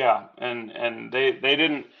performance. Yeah, and they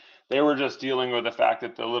didn't. They were just dealing with the fact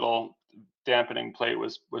that the little dampening plate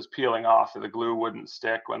was peeling off, so the glue wouldn't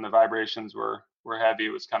stick when the vibrations were heavy.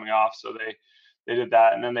 It was coming off, so they did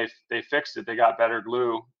that, and then they fixed it. They got better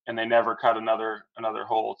glue, and they never cut another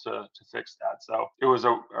hole to fix that. So it was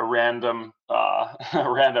a random a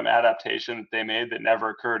random adaptation they made that never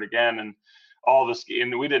occurred again. And all the ski,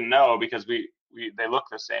 and we didn't know because they look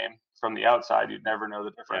the same from the outside. You'd never know the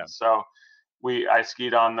difference. Yeah. So I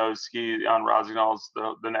skied on those ski on Rosignol's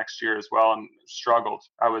the next year as well and struggled.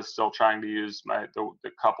 I was still trying to use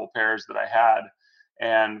the couple pairs that I had,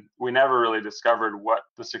 and we never really discovered what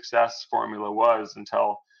the success formula was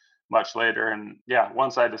until much later. And yeah,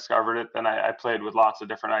 once I discovered it, then I played with lots of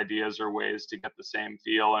different ideas or ways to get the same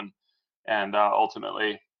feel, and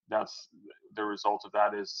ultimately that's the result of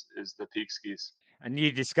that is the Peak skis. And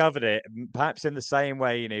you discovered it perhaps in the same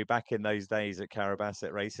way, you know, back in those days at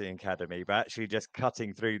Carabasset Racing Academy, but actually just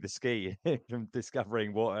cutting through the ski and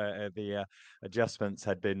discovering what the adjustments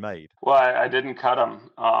had been made. Well, I didn't cut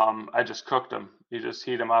them. I just cooked them. You just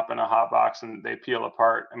heat them up in a hot box and they peel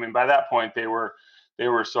apart. I mean, by that point they were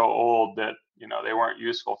so old that, you know, they weren't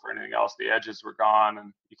useful for anything else. The edges were gone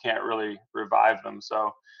and you can't really revive them.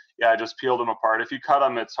 So yeah, I just peeled them apart. If you cut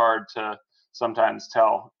them, it's hard to sometimes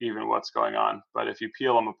tell even what's going on. But if you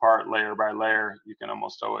peel them apart layer by layer, you can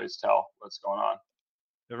almost always tell what's going on.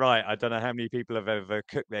 Right. I don't know how many people have ever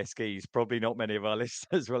cooked their skis. Probably not many of our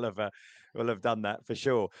listeners will have done that for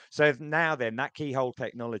sure. So now then, that keyhole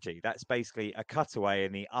technology, that's basically a cutaway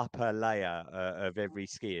in the upper layer of every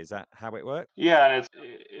ski. Is that how it works? Yeah, and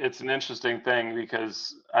it's an interesting thing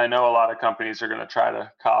because I know a lot of companies are going to try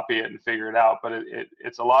to copy it and figure it out, but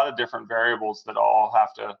it's a lot of different variables that all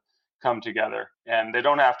have to come together, and they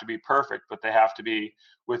don't have to be perfect, but they have to be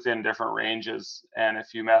within different ranges. And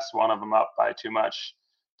if you mess one of them up by too much,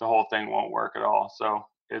 the whole thing won't work at all. So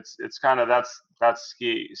it's kind of that's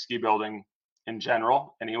ski building in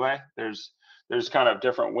general. Anyway, there's kind of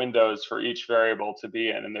different windows for each variable to be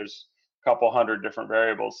in, and there's a couple hundred different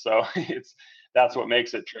variables. So that's what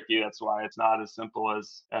makes it tricky. That's why it's not as simple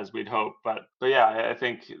as we'd hope. But yeah, I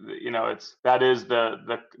think, you know, that is the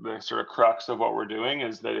sort of crux of what we're doing,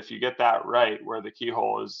 is that if you get that right, where the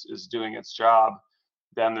keyhole is doing its job,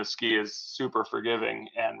 then the ski is super forgiving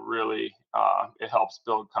and really it helps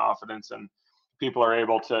build confidence, and people are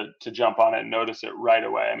able to jump on it and notice it right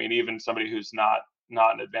away. I mean, even somebody who's not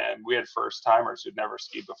an advanced, we had first timers who'd never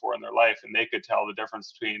skied before in their life, and they could tell the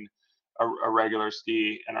difference between a regular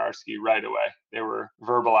ski and our ski right away. They were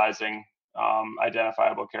verbalizing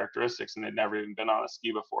identifiable characteristics, and they'd never even been on a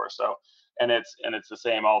ski before. So, and it's the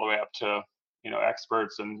same all the way up to, you know,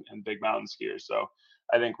 experts and big mountain skiers. So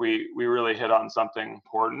I think we really hit on something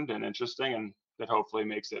important and interesting, and that hopefully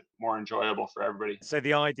makes it more enjoyable for everybody. So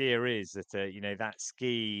the idea is that, you know, that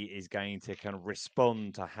ski is going to kind of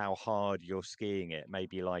respond to how hard you're skiing it,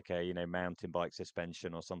 maybe like a, you know, mountain bike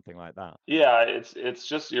suspension or something like that. Yeah, it's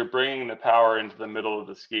just you're bringing the power into the middle of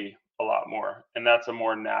the ski a lot more, and that's a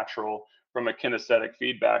more natural, from a kinesthetic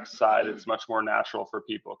feedback side, it's much more natural for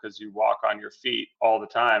people because you walk on your feet all the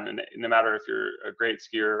time. And no matter if you're a great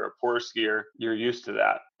skier or a poor skier, you're used to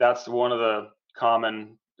that. That's one of the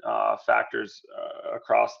common factors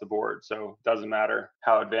across the board. So it doesn't matter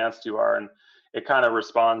how advanced you are. And it kind of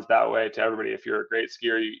responds that way to everybody. If you're a great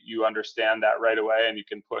skier, you understand that right away, and you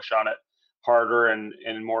can push on it harder and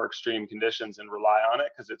in more extreme conditions and rely on it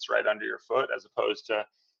because it's right under your foot, as opposed to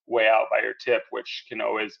way out by your tip, which can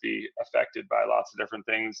always be affected by lots of different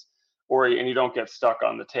things. And you don't get stuck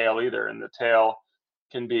on the tail either. And the tail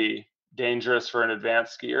can be dangerous for an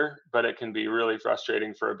advanced skier, but it can be really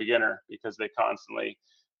frustrating for a beginner because they constantly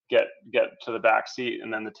get to the back seat,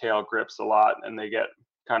 and then the tail grips a lot, and they get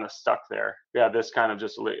kind of stuck there. Yeah, this kind of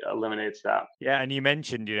just eliminates that. Yeah, and you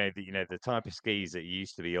mentioned, the type of skis that you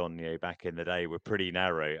used to be on, back in the day were pretty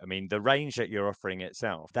narrow. I mean, the range that you're offering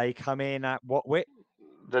itself, they come in at what width?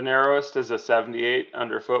 The narrowest is a 78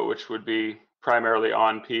 underfoot, which would be primarily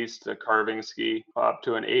on piste, the carving ski, up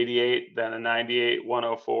to an 88, then a 98,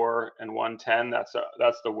 104, and 110.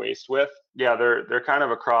 That's the waist width. Yeah, they're kind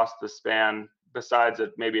of across the span. Besides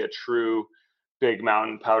maybe a true big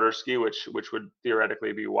mountain powder ski, which would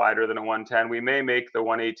theoretically be wider than a 110. We may make the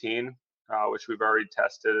 118, which we've already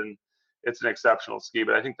tested, and it's an exceptional ski.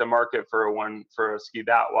 But I think the market for a ski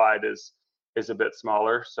that wide is a bit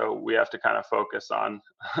smaller, so we have to kind of focus on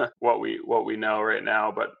what we know right now.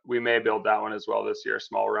 But we may build that one as well this year,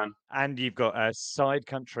 small run. And you've got side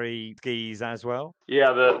country skis as well.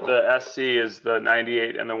 Yeah, the SC is the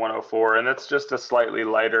 98 and the 104, and that's just a slightly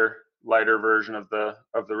lighter version of the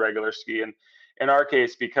regular ski. And in our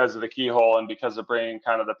case, because of the keyhole and because of bringing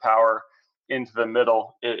kind of the power into the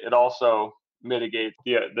middle, it also mitigate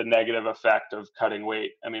the negative effect of cutting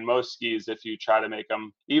weight. I mean, most skis, if you try to make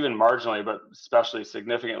them even marginally, but especially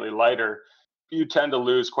significantly lighter, you tend to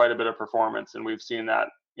lose quite a bit of performance. And we've seen that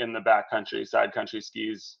in the backcountry, side country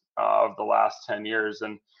skis of the last 10 years.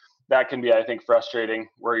 And that can be, I think, frustrating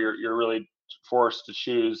where you're really forced to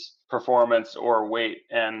choose performance or weight.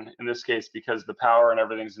 And in this case, because the power and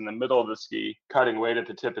everything's in the middle of the ski, cutting weight at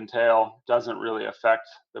the tip and tail doesn't really affect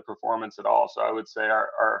the performance at all. So I would say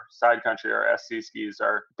our side country, our SC skis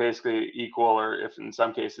are basically equal, or if in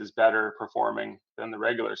some cases better performing than the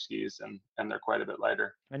regular skis, and they're quite a bit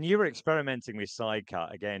lighter. And you were experimenting with side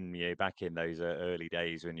cut again, back in those early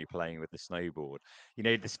days when you're playing with the snowboard.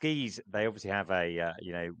 The skis, they obviously have a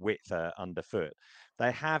width underfoot.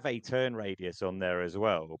 They have a turn radius on there as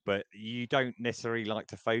well, but you don't necessarily like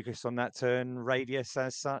to focus on that turn radius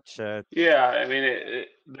as such. Yeah, I mean,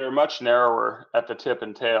 they're much narrower at the tip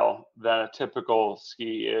and tail than a typical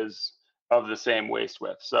ski is of the same waist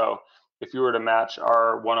width. So if you were to match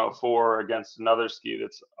our 104 against another ski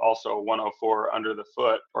that's also 104 under the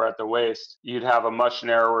foot or at the waist, you'd have a much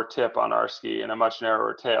narrower tip on our ski and a much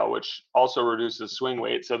narrower tail, which also reduces swing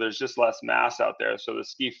weight. So there's just less mass out there. So the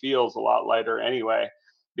ski feels a lot lighter anyway,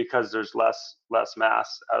 because there's less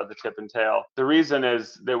mass out of the tip and tail. The reason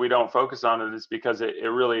is that we don't focus on it is because it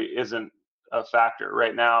really isn't a factor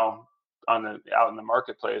right now out in the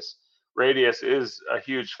marketplace. Radius is a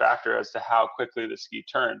huge factor as to how quickly the ski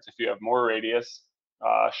turns. If you have more radius,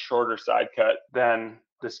 shorter side cut, then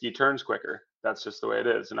the ski turns quicker. That's just the way it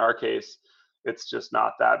is. In our case, it's just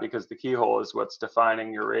not that, because the keyhole is what's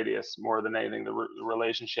defining your radius more than anything. The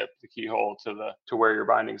relationship, the keyhole to where your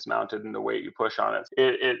binding's mounted and the weight you push on it.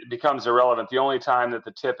 It becomes irrelevant. The only time that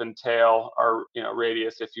the tip and tail are,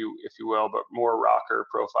 radius, if you will, but more rocker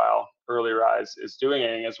profile, early rise is doing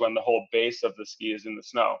anything is when the whole base of the ski is in the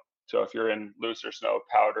snow. So if you're in looser snow,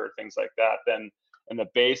 powder, things like that, then and the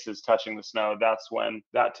base is touching the snow, that's when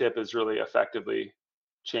that tip is really effectively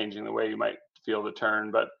changing the way you might feel the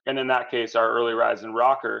turn. And in that case, our early rise and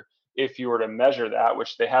rocker, if you were to measure that,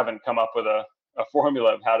 which they haven't come up with a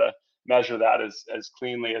formula of how to measure that as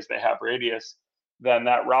cleanly as they have radius, then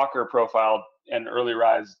that rocker profile and early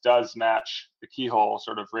rise does match the keyhole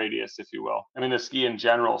sort of radius, if you will. I mean, the ski in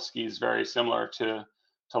general skis very similar to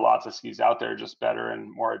lots of skis out there, just better and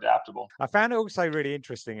more adaptable. I found it also really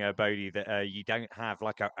interesting, Bode, that you don't have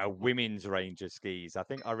like a women's range of skis. I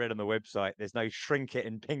think I read on the website there's no shrink it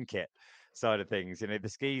and pink it side of things. The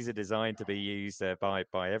skis are designed to be used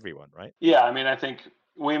by everyone, right? Yeah, I mean, I think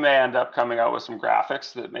we may end up coming out with some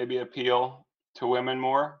graphics that maybe appeal to women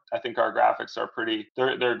more. I think our graphics are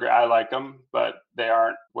I like them, but they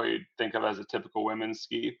aren't what you'd think of as a typical women's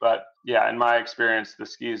ski. But yeah, in my experience, the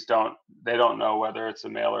skis don't know whether it's a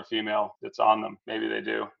male or female that's on them. Maybe they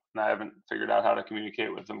do, and I haven't figured out how to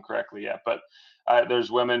communicate with them correctly yet. But there's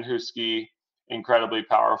women who ski incredibly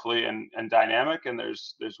powerfully and dynamic, and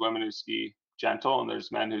there's women who ski gentle, and there's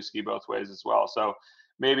men who ski both ways as well. So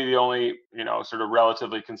maybe the only, sort of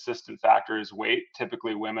relatively consistent factor is weight.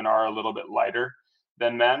 Typically, women are a little bit lighter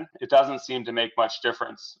than men. It doesn't seem to make much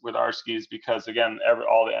difference with our skis because, again,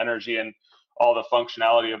 all the energy and all the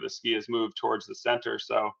functionality of the ski is moved towards the center.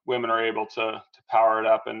 So women are able to power it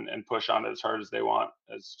up and push on it as hard as they want,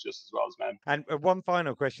 just as well as men. And one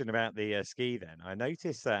final question about the ski then. I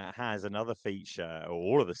noticed that it has another feature, or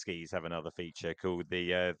all of the skis have another feature called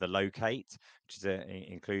the locate, which is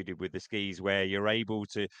included with the skis, where you're able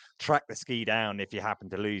to track the ski down if you happen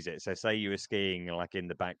to lose it. So say you were skiing like in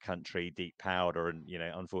the backcountry, deep powder, and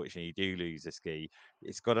unfortunately you do lose a ski.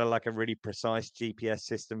 It's got a really precise GPS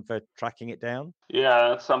system for tracking it down. down? Yeah,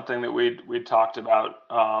 that's something that we'd talked about.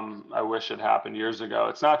 I wish it happened years ago.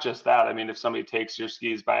 It's not just that. I mean, if somebody takes your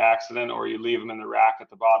skis by accident, or you leave them in the rack at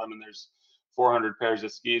the bottom and there's 400 pairs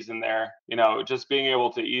of skis in there, just being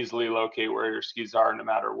able to easily locate where your skis are no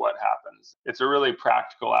matter what happens. It's a really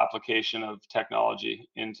practical application of technology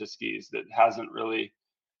into skis that hasn't really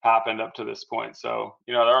happened up to this point. So,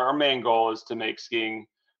 our main goal is to make skiing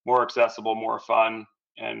more accessible, more fun,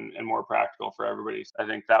 and more practical for everybody. I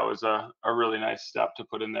think that was a really nice step to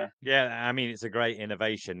put in there. Yeah, I mean, it's a great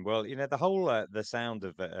innovation. Well, the whole the sound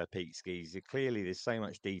of peak skis, clearly there's so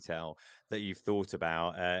much detail that you've thought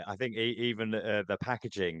about. I think even the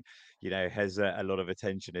packaging, has a lot of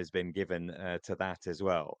attention has been given to that as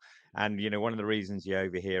well. And one of the reasons you're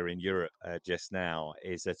over here in Europe just now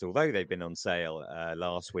is that although they've been on sale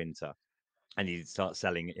last winter, and you start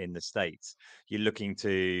selling in the States, you're looking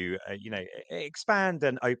to, expand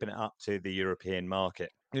and open it up to the European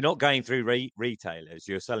market. You're not going through retailers,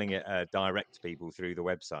 you're selling it direct to people through the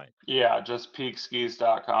website. Yeah, just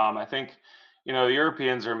peakskis.com. I think, the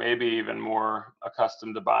Europeans are maybe even more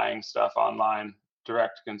accustomed to buying stuff online,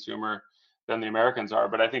 direct to consumer, than the Americans are.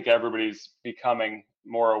 But I think everybody's becoming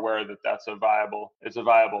more aware that it's a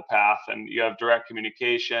viable path, and you have direct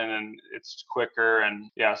communication and it's quicker. And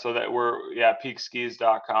yeah, so that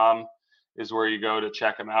peakskis.com is where you go to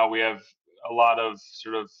check them out. We have a lot of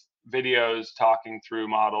sort of videos talking through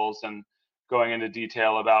models and going into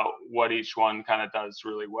detail about what each one kind of does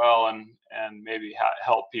really well, and maybe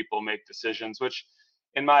help people make decisions, which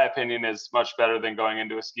in my opinion is much better than going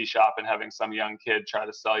into a ski shop and having some young kid try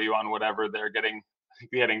to sell you on whatever they're getting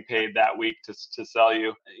paid that week to sell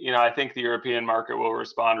you. I think the European market will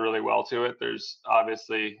respond really well to it. There's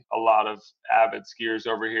obviously a lot of avid skiers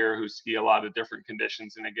over here who ski a lot of different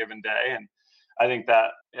conditions in a given day, and I think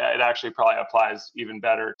that it actually probably applies even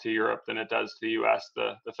better to Europe than it does to the US.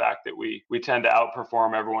 The fact that we tend to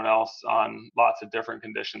outperform everyone else on lots of different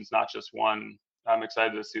conditions, not just one. I'm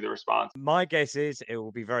excited to see the response. My guess is it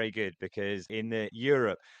will be very good, because in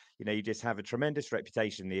Europe, you just have a tremendous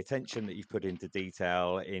reputation, the attention that you've put into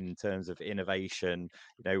detail in terms of innovation.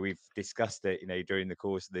 We've discussed it, during the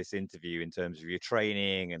course of this interview in terms of your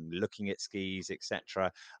training and looking at skis,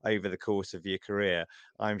 etc., over the course of your career.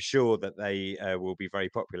 I'm sure that they will be very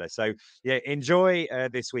popular. So, yeah, enjoy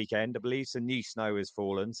this weekend. I believe some new snow has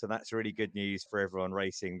fallen, so that's really good news for everyone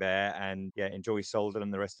racing there. And yeah, enjoy Solden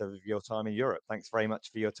and the rest of your time in Europe. Thanks very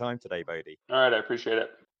much for your time today, Bode. All right, I appreciate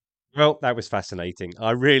it. Well, that was fascinating.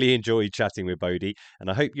 I really enjoyed chatting with Bode, and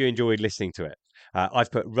I hope you enjoyed listening to it. I've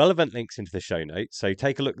put relevant links into the show notes, so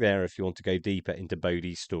take a look there if you want to go deeper into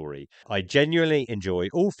Bode's story. I genuinely enjoy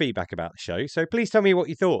all feedback about the show, so please tell me what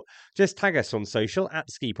you thought. Just tag us on social at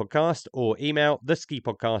Ski Podcast, or email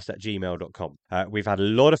theskipodcast@gmail.com. We've had a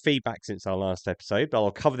lot of feedback since our last episode, but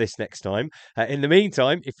I'll cover this next time. In the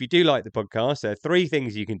meantime, if you do like the podcast, there are 3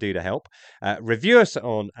 things you can do to help. Review us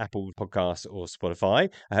on Apple Podcasts or Spotify.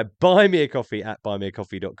 Buy me a coffee at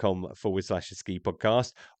buymeacoffee.com/ski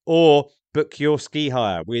podcast, or book your ski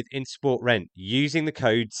hire with Intersport Rent using the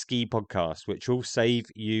code Ski Podcast, which will save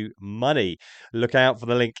you money. Look out for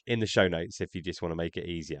the link in the show notes if you just want to make it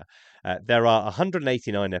easier. There are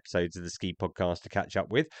 189 episodes of the Ski Podcast to catch up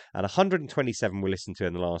with, and 127 we listened to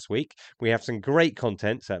in the last week. We have some great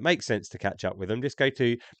content, so it makes sense to catch up with them. Just go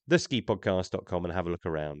to theskipodcast.com and have a look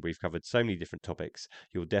around. We've covered so many different topics.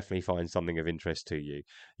 You'll definitely find something of interest to you.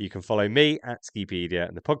 You can follow me at Skipedia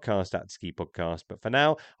and the podcast at Ski Podcast. But for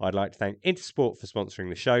now, I'd like to thank Intersport for sponsoring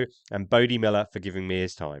the show and Bode Miller for giving me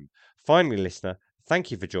his time. Finally, listener,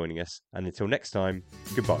 thank you for joining us, and until next time,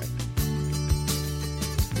 goodbye.